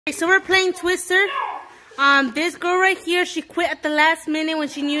Okay, so we're playing Twister. This girl right here, she quit at the last minute when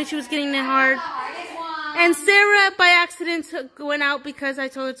she knew she was getting it hard. And Sarah, by accident, went out because I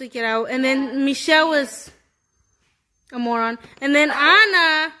told her to get out. And then Michelle was a moron. And then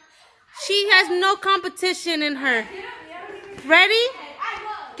Anna, she has no competition in her. Ready?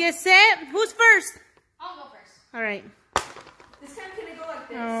 Get set. Who's first? I'll go first. All right. This time can it go like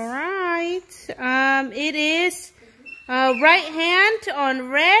this? All right. It is right hand on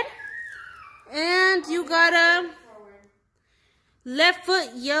red. And you gotta left foot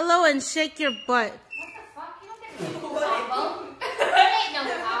yellow and shake your butt. What the fuck? You don't get to do a combo. There ain't no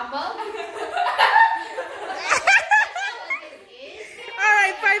combo. All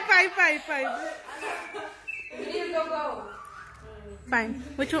right, fine. You need to go. Fine.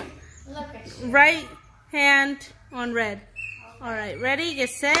 Which one? Look at you. Right hand on red. All right, ready, get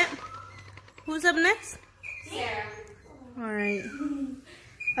set. Who's up next? Sarah. All right.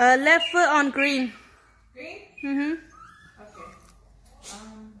 Left foot on green. Green? Mm-hmm. Okay.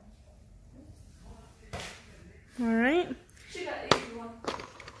 All right. She got the easy one.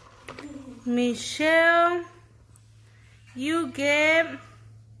 Michelle, you get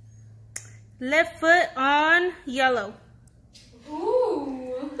left foot on yellow.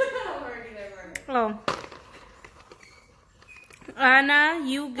 Ooh. Oh. Anna,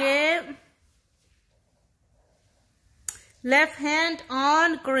 you get left hand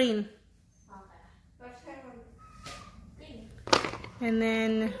on green. And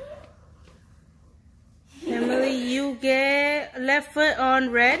then Emily, you get left foot on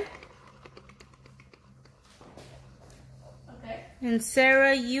red. Okay. And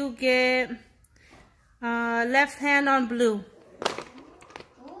Sarah, you get left hand on blue. Ooh,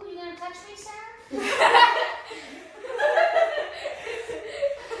 you gonna touch me, Sarah?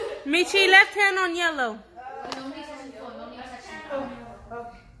 Michi, left hand on yellow. No need touching the floor. No need touching the floor.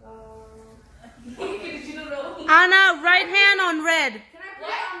 You don't know. Anna, right hand on red. Can I put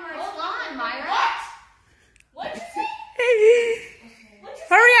it on my... Hold on, Myra. What'd you say?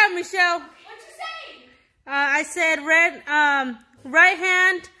 Hurry up, Michelle. What'd you say? I said red, right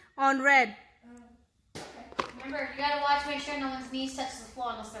hand on red. Remember, you gotta watch, make sure no one's knees touch the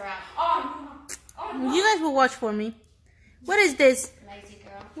floor unless they're out. Oh, no. You guys will watch for me. What is this? Lazy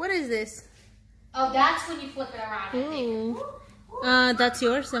girl. What is this? Oh, that's when you flip it around, I think. Ooh. That's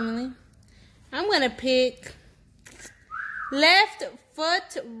yours, Emily. I'm gonna pick left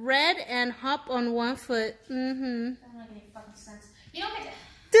foot red and hop on one foot. Mm-hmm. That doesn't make any fucking sense. You don't get to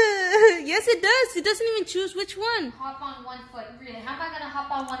Yes, it does. It doesn't even choose which one. hop on one foot. Really? How am I gonna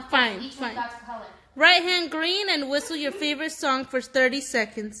hop on one foot? Fine, Each fine. one got color. Right hand green and whistle your favorite song for 30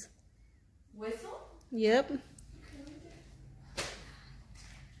 seconds. Whistle? Yep. No,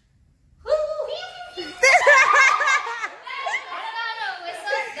 whistle.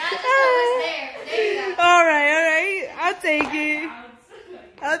 That's just what was there. There you go. All right. I'll take it.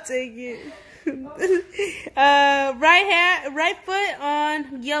 Right foot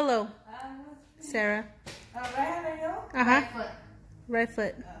on yellow. Sarah. Right hand on yellow? Uh-huh. Foot. Right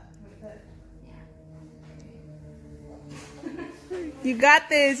foot. You got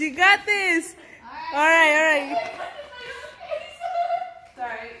this. All right.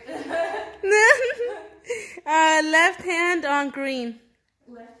 Sorry. Left hand on green.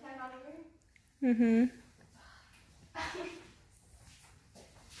 Left hand on green? Mm-hmm.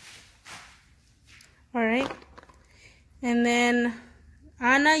 All right. And then,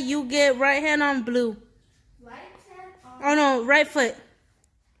 Anna, you get right hand on blue. Right hand on... Oh, no, right foot.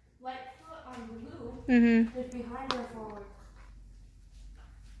 Right foot on blue? Mm-hmm. It's behind or forward?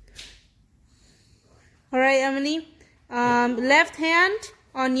 All right, Emily. Left hand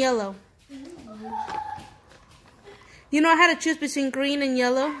on yellow. You know how to choose between green and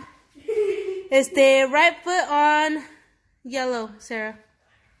yellow? It's the right foot on yellow, Sarah.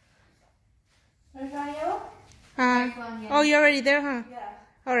 Right hand on yellow? Oh, you're already there, huh? Yeah.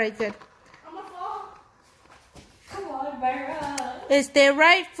 All right, good. I'm gonna fall. Come on, Myra. It's the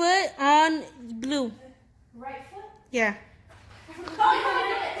right foot on blue. Right foot? Yeah.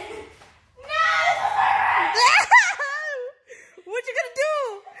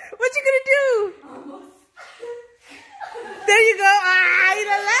 What you gonna do? Almost. There you go.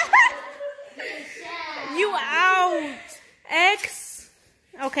 You out. X.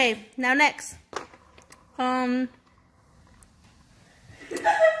 Okay, now next.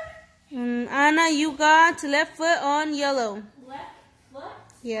 Anna, you got left foot on yellow. Left foot?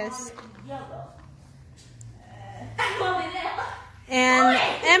 Yes. On yellow. I'm only there. And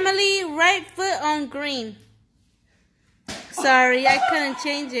Emily, right foot on green. Sorry, I couldn't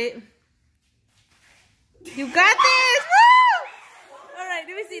change it. You got this! Woo! Alright,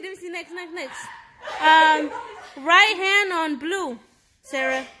 let me Let me see. Next. Right hand on blue,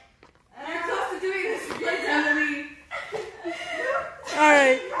 Sarah. You're close to doing this, Emily. All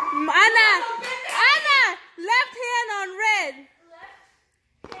right. Anna, left hand on red.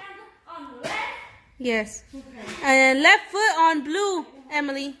 Left hand on red. Yes. Okay. And left foot on blue,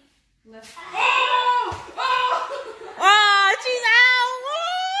 Emily. Left. Oh, she's out.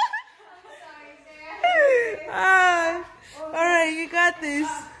 I'm sorry, Sarah. All right, you got this.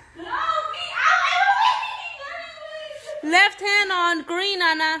 No, me. Left hand on green,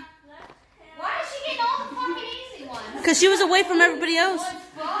 Anna. Why is she getting all the fucking easy ones? Because she was away from everybody else. What's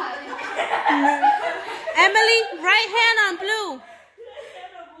fun? Emily, right hand on blue.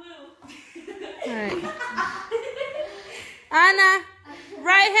 All right. Anna,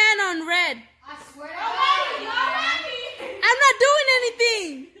 right hand on red. I swear to God. I'm not doing anything.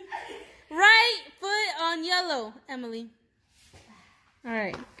 Right foot on yellow, Emily. All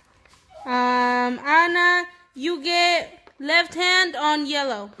right. Anna, you get left hand on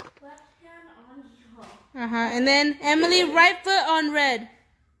yellow. Left hand on yellow. And then Emily, right foot on red.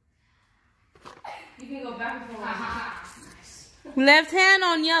 You can go back and forth. Left hand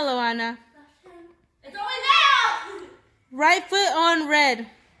on yellow, Anna. It's only now. Right foot on red.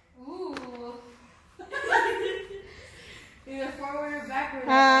 Ooh. Either forward or backward.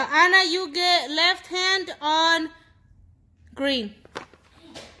 Anna, you get left hand on green.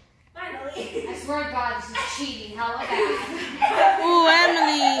 Finally. I swear to God, this is cheating. Hella bad. Ooh,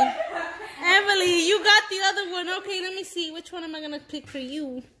 Emily, you got the other one. Okay, let me see. Which one am I going to pick for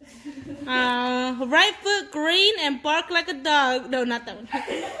you? Right foot green and bark like a dog. No, not that one.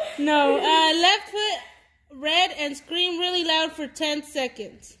 No, left foot red and scream really loud for 10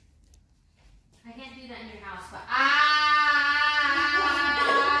 seconds. I can't do that in your house, but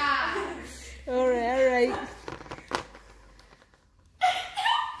All right.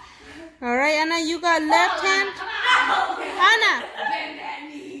 All right, Anna, you got left hand.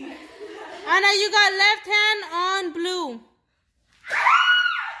 Anna, you got left hand on blue.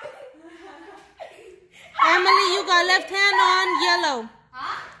 Emily, you got left hand on yellow.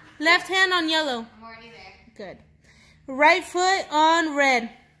 Huh? Left hand on yellow. I'm already there. Good. Right foot on red.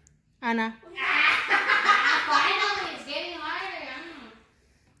 Anna. Finally, it's getting harder.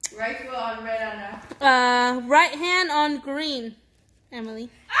 Right foot on red, Anna. Right hand on green. Emily.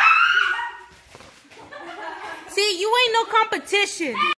 See, you ain't no competition.